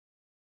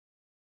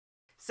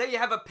So you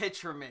have a pitch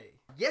for me?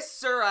 Yes,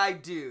 sir, I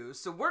do.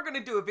 So we're gonna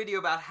do a video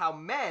about how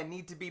men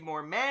need to be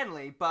more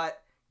manly,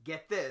 but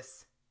get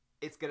this,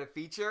 it's gonna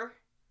feature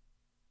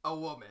a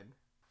woman.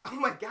 Oh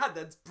my god,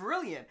 that's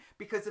brilliant,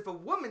 because if a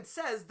woman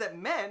says that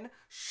men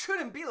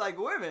shouldn't be like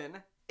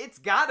women, it's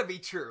gotta be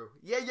true.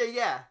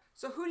 Yeah.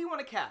 So who do you want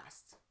to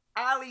cast?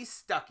 Allie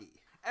Stuckey.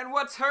 And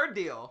what's her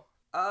deal?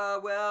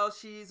 Well,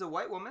 she's a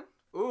white woman.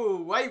 Ooh,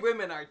 white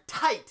women are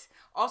tight.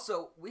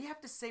 Also, we have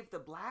to save the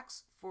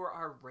blacks for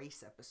our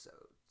race episodes.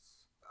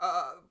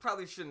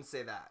 Probably shouldn't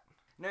say that.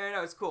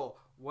 No, it's cool.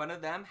 One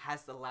of them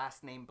has the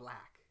last name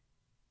Black,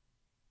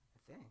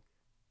 I think.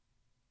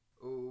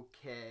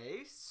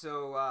 Okay,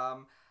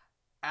 so,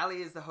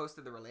 Allie is the host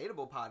of the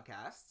Relatable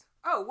podcast.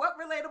 Oh, what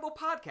Relatable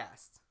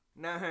podcast?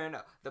 No.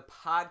 The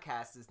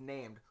podcast is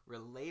named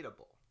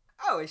Relatable.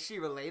 Oh, is she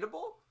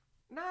relatable?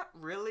 Not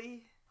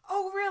really.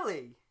 Oh,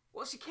 really?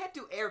 Well, she can't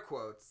do air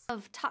quotes.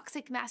 Of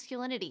toxic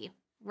masculinity,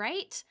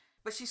 right?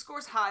 But she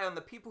scores high on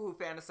the people who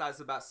fantasize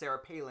about Sarah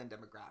Palin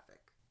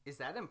demographic. Is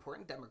that an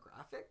important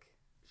demographic?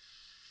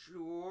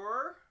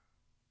 Sure.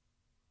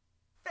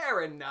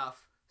 Fair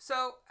enough.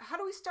 So, how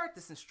do we start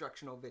this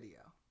instructional video?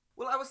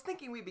 Well, I was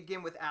thinking we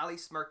begin with Allie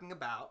smirking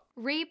about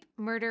Rape,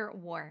 murder,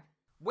 war.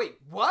 Wait,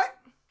 what?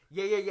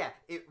 Yeah.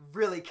 It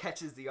really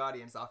catches the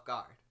audience off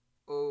guard.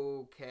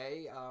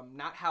 Okay,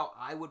 not how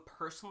I would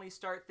personally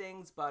start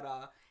things,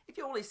 but if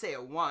you only say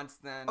it once,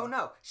 then... Oh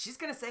no, she's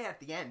gonna say it at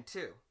the end,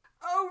 too.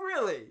 Oh,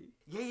 really?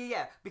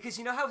 Yeah, because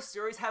you know how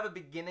stories have a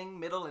beginning,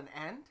 middle, and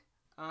end?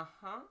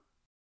 Uh-huh.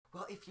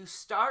 Well, if you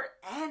start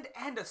and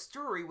end a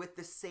story with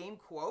the same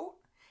quote,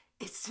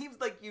 it seems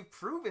like you've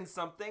proven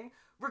something,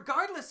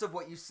 regardless of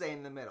what you say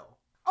in the middle.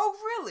 Oh,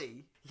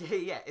 really?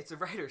 Yeah, it's a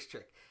writer's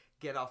trick.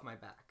 Get off my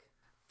back.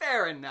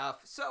 Fair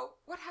enough. So,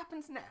 what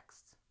happens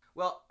next?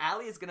 Well,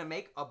 Allie is gonna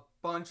make a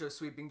bunch of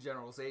sweeping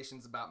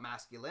generalizations about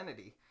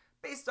masculinity,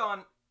 based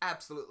on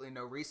absolutely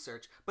no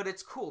research, but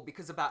it's cool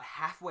because about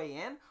halfway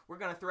in, we're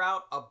gonna throw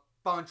out a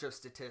bunch of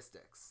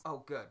statistics.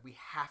 Oh good, we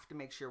have to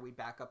make sure we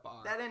back up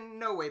that in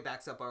no way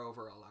backs up our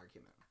overall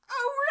argument.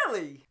 Oh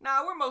really?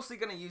 Nah, we're mostly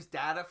gonna use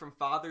data from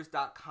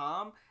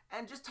fathers.com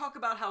and just talk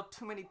about how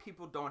too many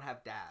people don't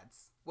have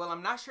dads. Well,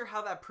 I'm not sure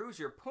how that proves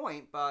your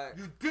point, but...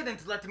 You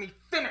didn't let me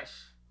finish!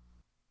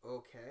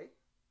 Okay.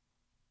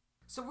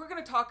 So we're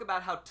gonna talk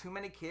about how too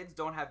many kids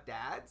don't have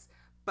dads,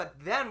 but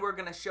then we're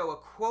gonna show a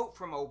quote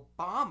from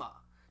Obama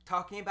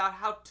talking about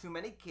how too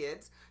many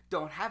kids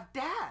don't have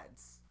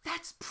dads.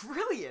 That's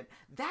brilliant.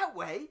 That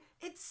way,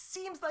 it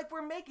seems like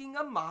we're making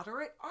a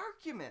moderate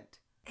argument.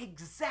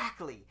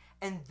 Exactly.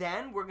 And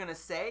then we're gonna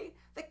say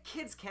that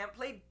kids can't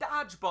play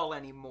dodgeball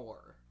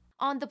anymore.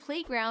 On the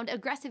playground,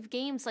 aggressive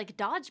games like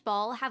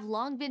dodgeball have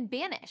long been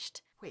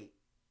banished. Wait,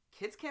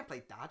 kids can't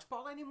play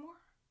dodgeball anymore?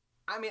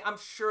 I mean, I'm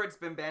sure it's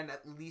been banned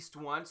at least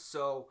once,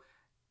 so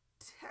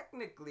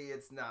technically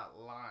it's not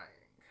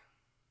lying.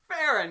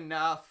 Fair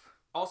enough.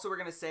 Also, we're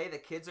gonna say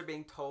that kids are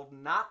being told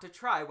not to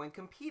try when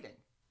competing.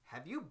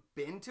 Have you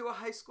been to a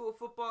high school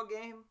football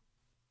game?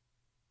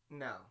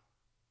 No.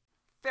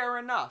 Fair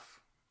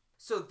enough.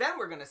 So then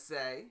we're gonna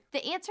say...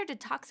 The answer to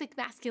toxic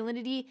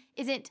masculinity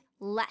isn't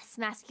less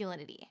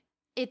masculinity.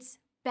 It's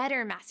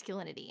better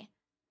masculinity.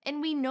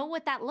 And we know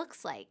what that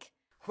looks like.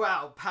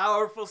 Wow,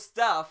 powerful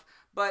stuff.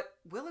 But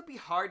will it be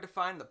hard to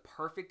find the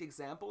perfect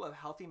example of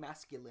healthy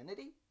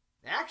masculinity?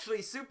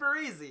 Actually, super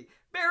easy.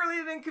 Barely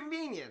an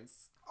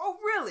inconvenience. Oh,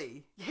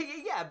 really?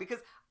 Yeah,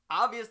 because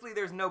obviously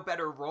there's no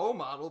better role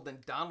model than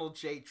Donald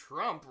J.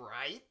 Trump,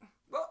 right?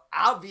 Well,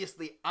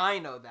 obviously I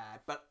know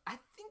that, but I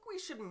think we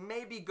should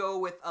maybe go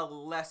with a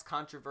less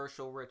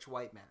controversial rich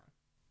white man.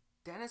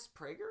 Dennis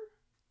Prager?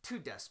 Too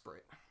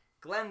desperate.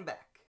 Glenn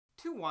Beck?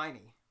 Too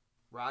whiny.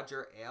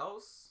 Roger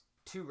Ailes?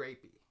 Too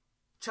rapey.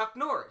 Chuck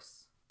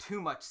Norris? Too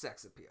much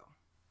sex appeal.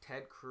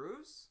 Ted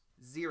Cruz?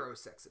 Zero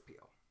sex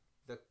appeal.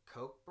 The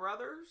Koch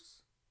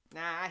brothers?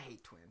 Nah, I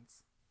hate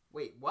twins.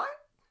 Wait, what?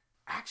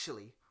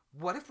 Actually,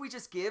 what if we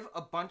just give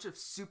a bunch of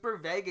super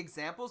vague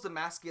examples of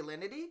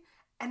masculinity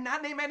and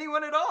not name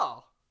anyone at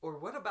all? Or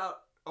what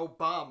about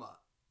Obama?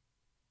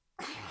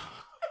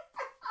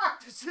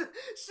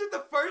 Should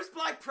the first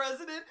black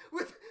president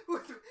with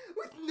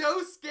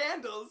no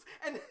scandals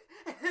and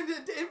an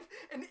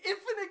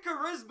infinite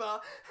charisma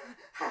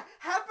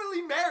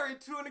happily married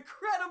to an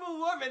incredible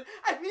woman?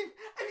 I mean,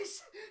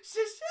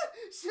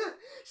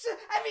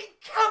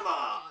 come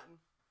on!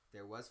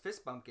 There was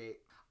fist bump gate.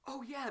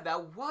 Oh yeah,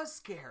 that was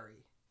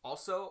scary.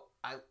 Also,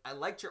 I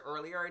liked your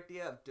earlier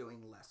idea of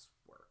doing less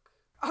work.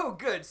 Oh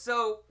good,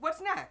 so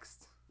what's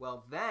next?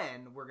 Well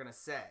then, we're gonna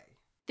say...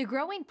 The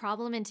growing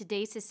problem in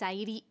today's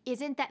society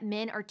isn't that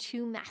men are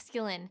too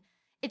masculine.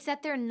 It's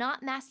that they're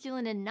not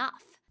masculine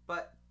enough.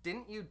 But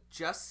didn't you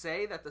just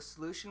say that the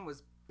solution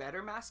was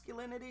better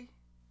masculinity?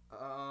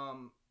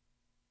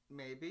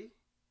 Maybe.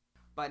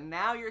 But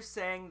now you're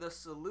saying the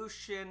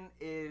solution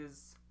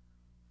is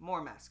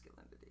more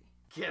masculinity.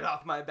 Get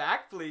off my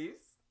back,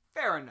 please.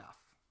 Fair enough.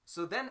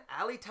 So then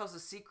Allie tells a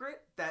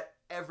secret that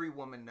every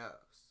woman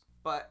knows.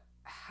 But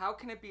how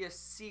can it be a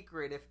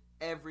secret if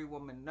every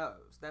woman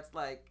knows? That's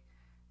like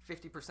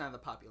 50% of the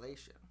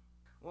population.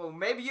 Well,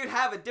 maybe you'd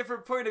have a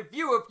different point of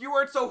view if you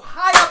weren't so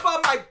high up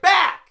on my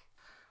back!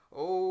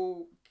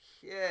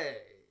 Okay.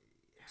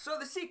 So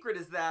the secret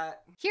is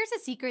that... Here's a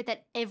secret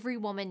that every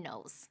woman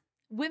knows.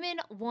 Women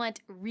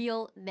want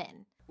real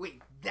men.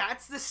 Wait,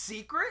 that's the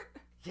secret?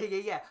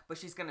 Yeah, but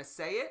she's gonna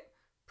say it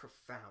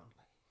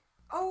profoundly.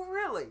 Oh,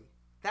 really?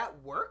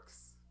 That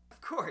works? Of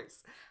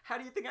course. How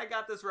do you think I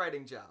got this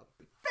writing job?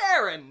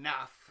 Fair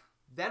enough.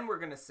 Then we're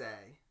gonna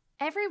say...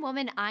 Every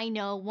woman I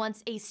know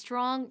wants a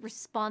strong,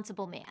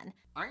 responsible man.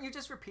 Aren't you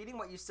just repeating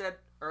what you said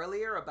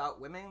earlier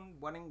about women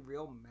wanting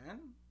real men?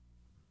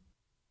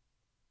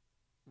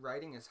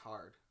 Writing is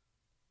hard.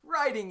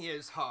 Writing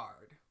is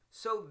hard.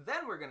 So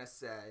then we're gonna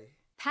say...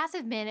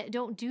 Passive men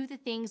don't do the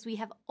things we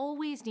have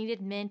always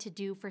needed men to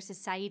do for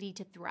society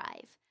to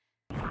thrive.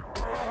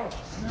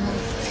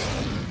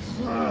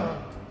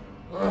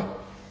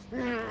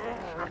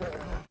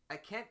 I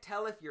can't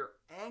tell if you're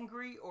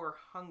angry or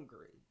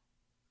hungry.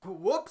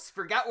 Whoops,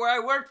 forgot where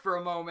I worked for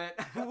a moment.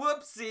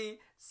 Whoopsie.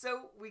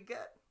 So we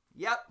got...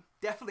 Yep,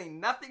 definitely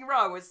nothing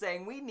wrong with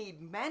saying we need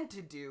men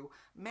to do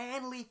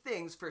manly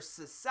things for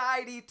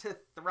society to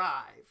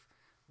thrive.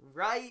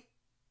 Right?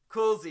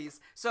 Coolsies.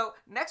 So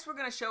next we're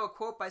going to show a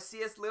quote by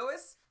C.S.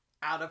 Lewis,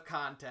 out of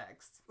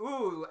context.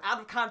 Ooh, out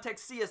of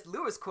context C.S.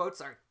 Lewis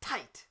quotes are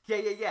tight.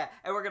 Yeah.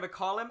 And we're going to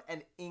call him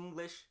an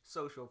English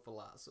social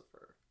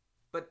philosopher.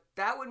 But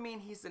that would mean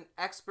he's an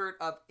expert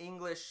of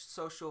English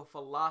social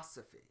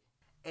philosophy.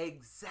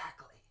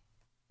 Exactly.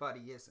 But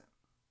he isn't.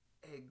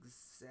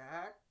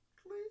 Exactly?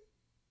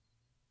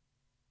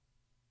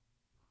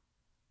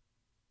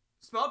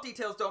 Small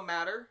details don't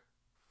matter.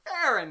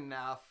 Fair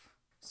enough.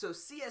 So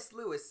C.S.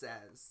 Lewis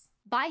says...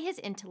 By his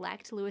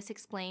intellect, Lewis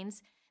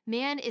explains,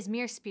 man is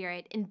mere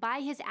spirit, and by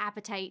his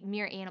appetite,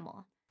 mere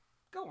animal.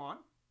 Go on.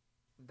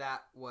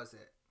 That was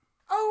it.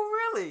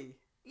 Oh, really?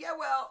 Yeah,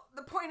 well,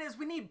 the point is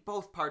we need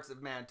both parts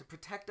of man to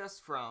protect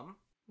us from...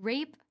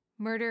 Rape,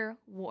 murder,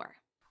 war.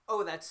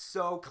 Oh, that's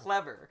so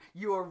clever.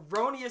 You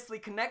erroneously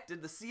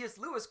connected the C.S.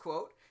 Lewis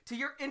quote to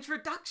your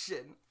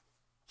introduction.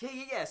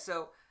 Yeah.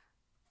 So,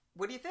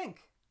 what do you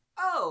think?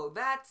 Oh,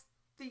 that's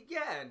the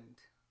end.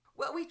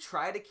 Well, we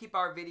try to keep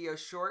our videos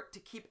short to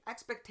keep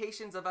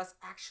expectations of us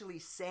actually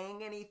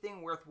saying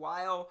anything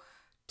worthwhile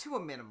to a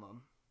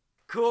minimum.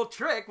 Cool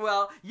trick.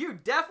 Well, you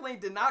definitely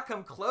did not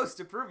come close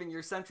to proving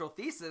your central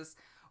thesis,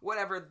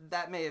 whatever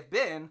that may have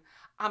been.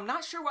 I'm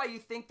not sure why you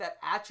think that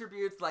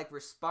attributes like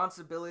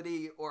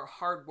responsibility or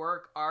hard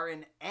work are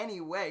in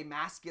any way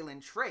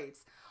masculine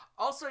traits.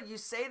 Also, you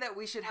say that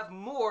we should have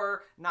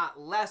more, not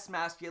less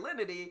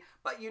masculinity,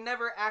 but you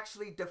never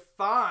actually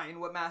define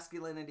what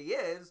masculinity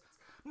is,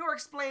 nor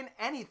explain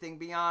anything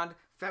beyond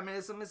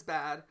feminism is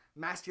bad,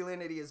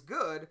 masculinity is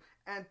good,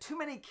 and too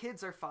many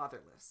kids are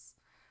fatherless.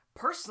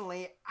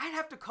 Personally, I'd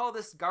have to call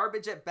this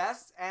garbage at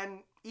best and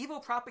evil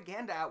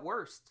propaganda at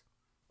worst.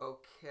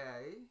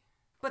 Okay.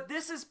 But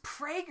this is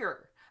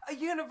Prager, a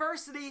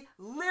university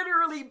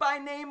literally by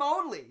name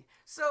only,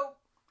 so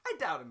I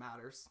doubt it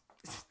matters.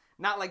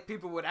 Not like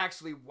people would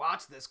actually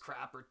watch this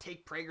crap or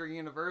take Prager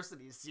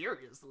University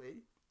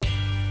seriously.